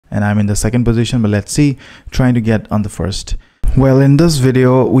and I'm in the second position, but let's see, trying to get on the first. Well, in this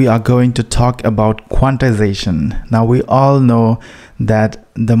video, we are going to talk about quantization. Now, we all know that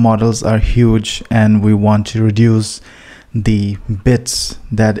the models are huge and we want to reduce the bits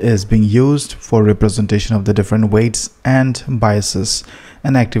that is being used for representation of the different weights and biases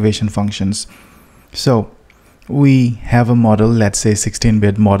and activation functions. So we have a model, let's say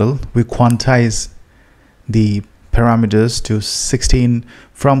 16-bit model. We quantize the parameters to 16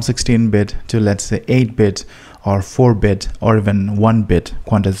 from 16-bit to, let's say, 8-bit or 4-bit or even 1-bit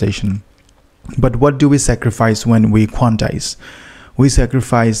quantization. But what do we sacrifice when we quantize? We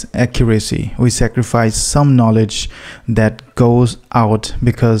sacrifice accuracy. We sacrifice some knowledge that goes out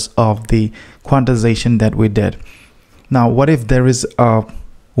because of the quantization that we did. Now, what if there is a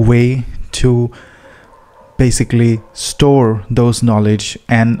way to basically store those knowledge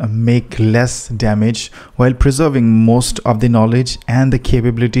and make less damage while preserving most of the knowledge and the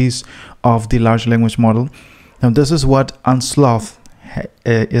capabilities of the large language model? Now, this is what Unsloth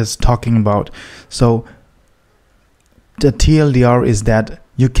is talking about. So the TLDR is that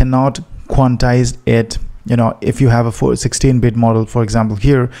you cannot quantize it. You know, if you have a 16-bit model, for example,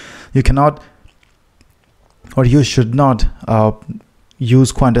 here, you cannot, or you should not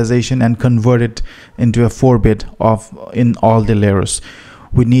use quantization and convert it into a 4-bit in all the layers.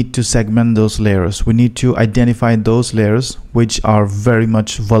 We need to segment those layers. We need to identify those layers which are very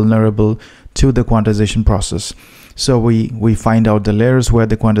much vulnerable to the quantization process. So we find out the layers where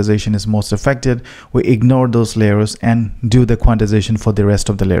the quantization is most affected. We ignore those layers and do the quantization for the rest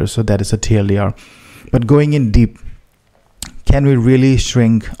of the layers. So that is a TLDR. But going in deep, can we really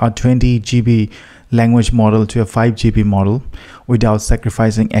shrink a 20 GB language model to a 5 GB model without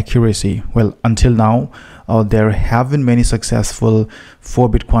sacrificing accuracy? Well, until now, there have been many successful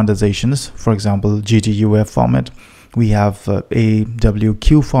 4-bit quantizations. For example, GTUF format. We have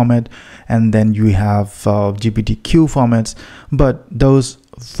AWQ format, and then you have GPTQ formats. But those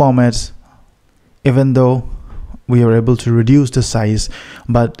formats, even though we are able to reduce the size,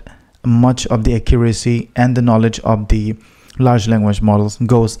 but much of the accuracy and the knowledge of the large language models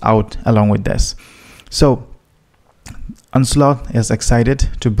goes out along with this. So Unsloth is excited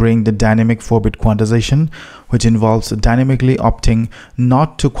to bring the dynamic 4-bit quantization, which involves dynamically opting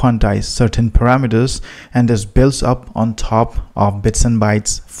not to quantize certain parameters, and this builds up on top of bits and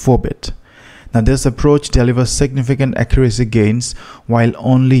bytes 4-bit. Now, this approach delivers significant accuracy gains while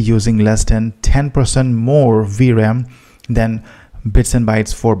only using less than 10% more VRAM than bits and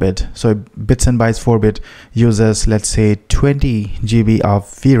bytes 4-bit. So bits and bytes 4-bit uses, let's say, 20 GB of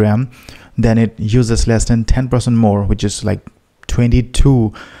VRAM. Then it uses less than 10% more, which is like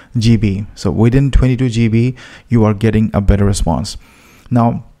 22 GB. So within 22 GB, you are getting a better response.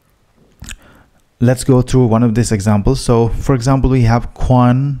 Now, let's go through one of these examples. So for example, we have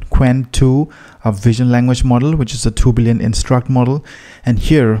Quant2, a vision language model, which is a 2 billion instruct model. And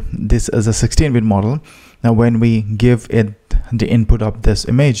here, this is a 16-bit model. Now, when we give it the input of this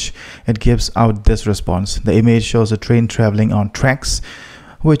image, it gives out this response. The image shows a train traveling on tracks,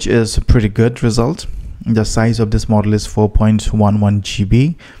 which is a pretty good result. The size of this model is 4.11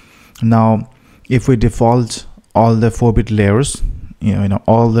 GB. Now, if we default all the 4-bit layers,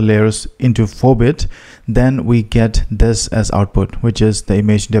 all the layers into 4-bit, then we get this as output, which is the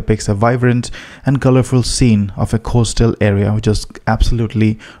image depicts a vibrant and colorful scene of a coastal area, which is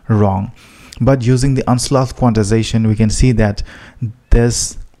absolutely wrong. But using the Unsloth quantization, we can see that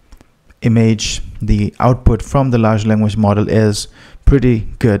this image, the output from the large language model, is pretty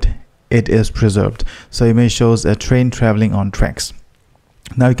good. It is preserved. So image shows a train traveling on tracks.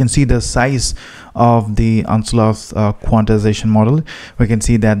 Now you can see the size of the Unsloth quantization model. We can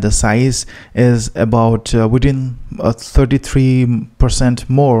see that the size is about within 33%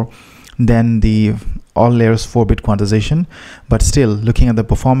 more than the all layers 4-bit quantization. But still, looking at the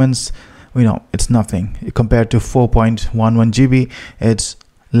performance, it's nothing compared to 4.11 GB. It's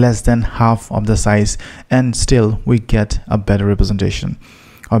less than half of the size, and still we get a better representation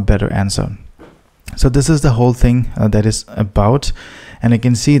or better answer. So this is the whole thing that is about. And you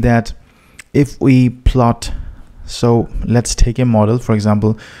can see that if we plot, so let's take a model, for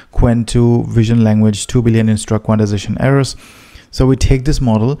example, Quant2 vision language 2 billion instruct quantization errors. So we take this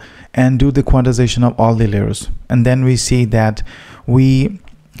model and do the quantization of all the layers, and then we see that we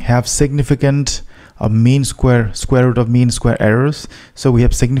have significant square root of mean square errors. So we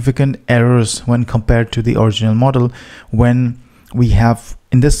have significant errors when compared to the original model, when we have,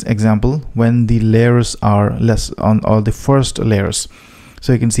 in this example, when the layers are less on all the first layers.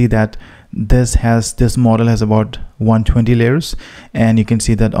 So you can see that this model has about 120 layers, and you can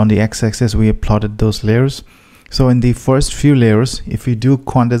see that on the x-axis we have plotted those layers. So in the first few layers, if you do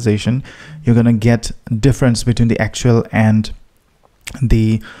quantization, you're gonna get difference between the actual and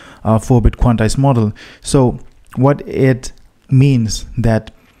the 4-bit quantized model. So what it means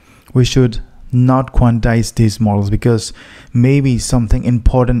that we should not quantize these models, because maybe something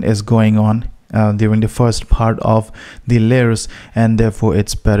important is going on during the first part of the layers, and therefore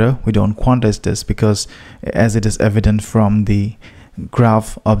it's better we don't quantize this, because as it is evident from the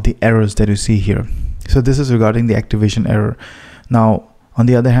graph of the errors that you see here. So this is regarding the activation error. Now on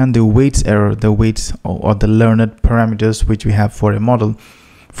the other hand, the weights error, the weights or the learned parameters which we have for a model,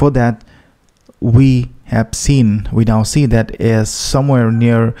 for that we now see that is somewhere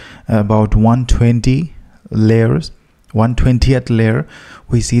near about 120 layers, 120th layer,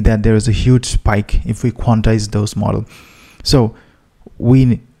 we see that there is a huge spike if we quantize those model. So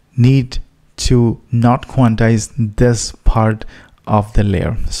we need to not quantize this part of the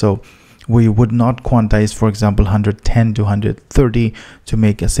layer. So we would not quantize, for example, 110 to 130 to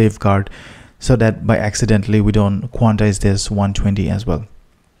make a safeguard, so that by accidentally we don't quantize this 120 as well.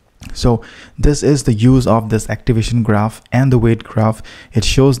 So this is the use of this activation graph and the weight graph. It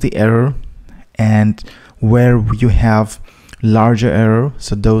shows the error, and where you have larger error,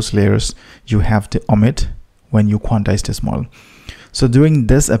 so those layers you have to omit when you quantize this model. So doing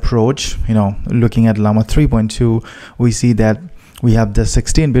this approach, looking at Llama 3.2, we see that we have the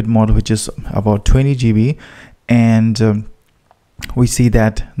 16-bit model, which is about 20 GB, and we see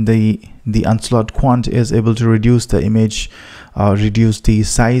that the Unsloth quant is able to reduce the image, reduce the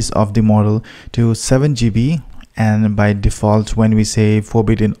size of the model to 7 GB, and by default when we say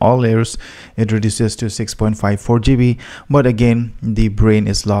 4-bit in all layers, it reduces to 6.54 GB. But again, the brain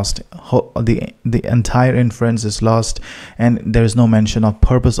is lost, the entire inference is lost, and there is no mention of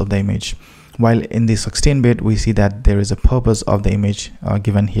purpose of the image. While in the 16-bit we see that there is a purpose of the image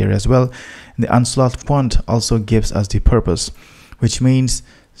given here as well. The Unsloth quant also gives us the purpose, which means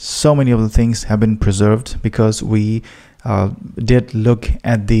so many of the things have been preserved, because we did look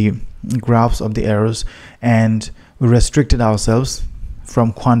at the graphs of the errors and we restricted ourselves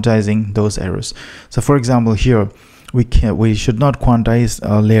from quantizing those errors. So for example, here we should not quantize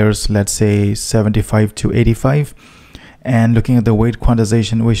layers, let's say 75 to 85, and looking at the weight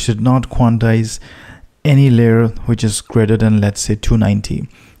quantization, we should not quantize any layer which is greater than, let's say, 290.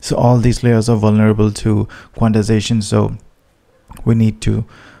 So all these layers are vulnerable to quantization, so we need to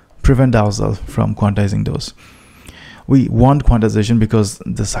prevent ourselves from quantizing those. We want quantization because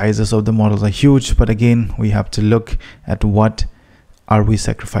the sizes of the models are huge, but again we have to look at what are we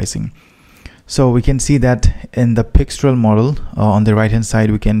sacrificing. So we can see that in the pixel model on the right hand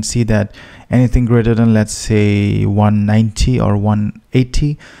side, we can see that anything greater than, let's say, 190 or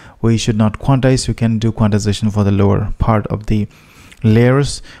 180, we should not quantize. We can do quantization for the lower part of the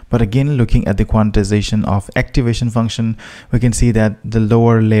layers, but again, looking at the quantization of activation function, we can see that the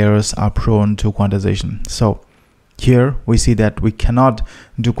lower layers are prone to quantization. So here we see that we cannot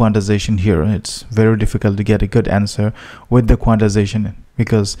do quantization here. It's very difficult to get a good answer with the quantization,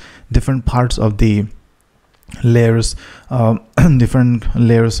 because different parts of the layers, different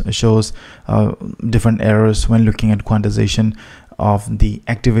layers shows different errors when looking at quantization of the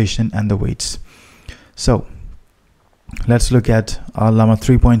activation and the weights. So let's look at Llama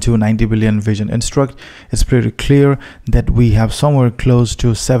 3.2 90 billion vision instruct. It's pretty clear that we have somewhere close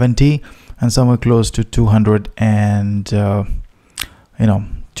to 70 and somewhere close to 200 and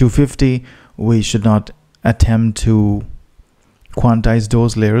 250. We should not attempt to quantize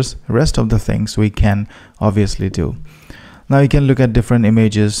those layers. The rest of the things we can obviously do. Now you can look at different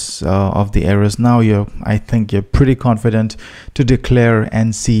images of the errors. Now I think you're pretty confident to declare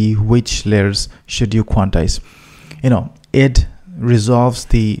and see which layers should you quantize. It resolves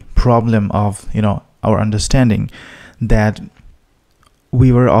the problem of our understanding that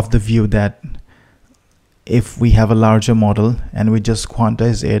we were of the view that if we have a larger model and we just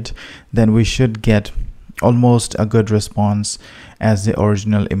quantize it, then we should get almost a good response as the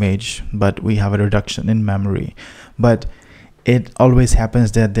original image, but we have a reduction in memory. But it always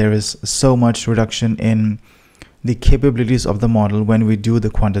happens that there is so much reduction in the capabilities of the model when we do the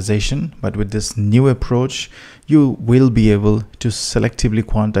quantization. But with this new approach, you will be able to selectively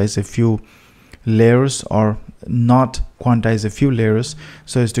quantize a few layers or not quantize a few layers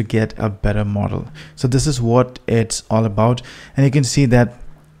so as to get a better model. So this is what it's all about, and you can see that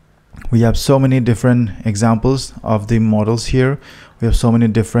we have so many different examples of the models here. We have so many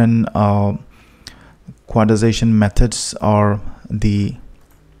different quantization methods or the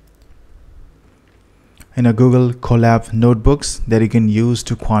Google Colab notebooks that you can use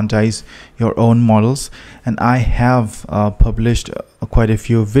to quantize your own models. And I have published quite a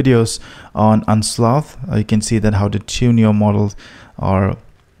few videos on Unsloth. You can see that how to tune your models, or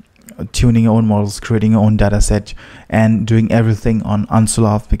tuning your own models, creating your own data set, and doing everything on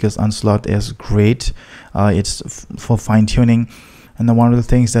Unsloth, because Unsloth is great. It's for fine-tuning. And then one of the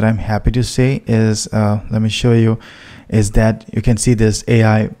things that I'm happy to say is, let me show you, is that you can see this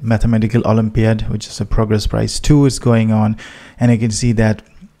AI Mathematical Olympiad, which is a progress prize 2 is going on. And you can see that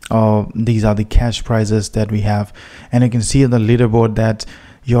these are the cash prizes that we have. And you can see on the leaderboard that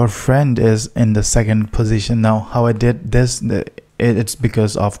your friend is in the 2nd position. Now, how I did this, it's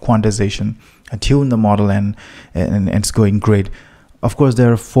because of quantization. I tuned the model and it's going great. Of course,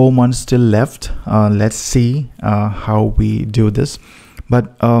 there are 4 months still left. Let's see how we do this.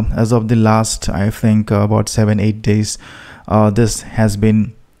 But as of the last, I think about 7-8 days, this has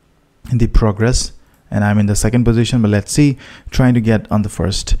been in the progress, and I'm in the 2nd position. But let's see, trying to get on the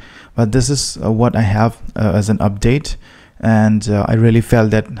 1st. But this is what I have as an update, and I really felt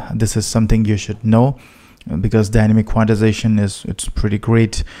that this is something you should know, because dynamic quantization it's pretty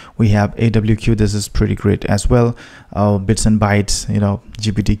great. We have AWQ, this is pretty great as well. Bits and bytes,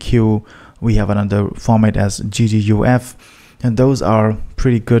 GPTQ. We have another format as GGUF, and those are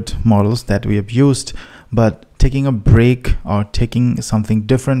pretty good models that we have used. But taking a break or taking something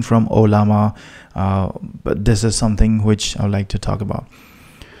different from Ollama, but this is something which I would like to talk about.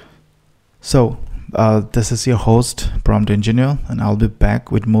 So this is your host, Prompt Engineer, and I'll be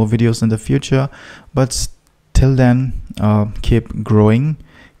back with more videos in the future. But till then, keep growing,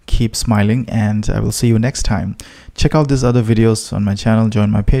 keep smiling, and I will see you next time. Check out these other videos on my channel,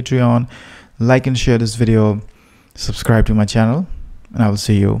 join my Patreon, like and share this video, subscribe to my channel, and I will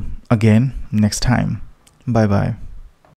see you again next time. Bye bye.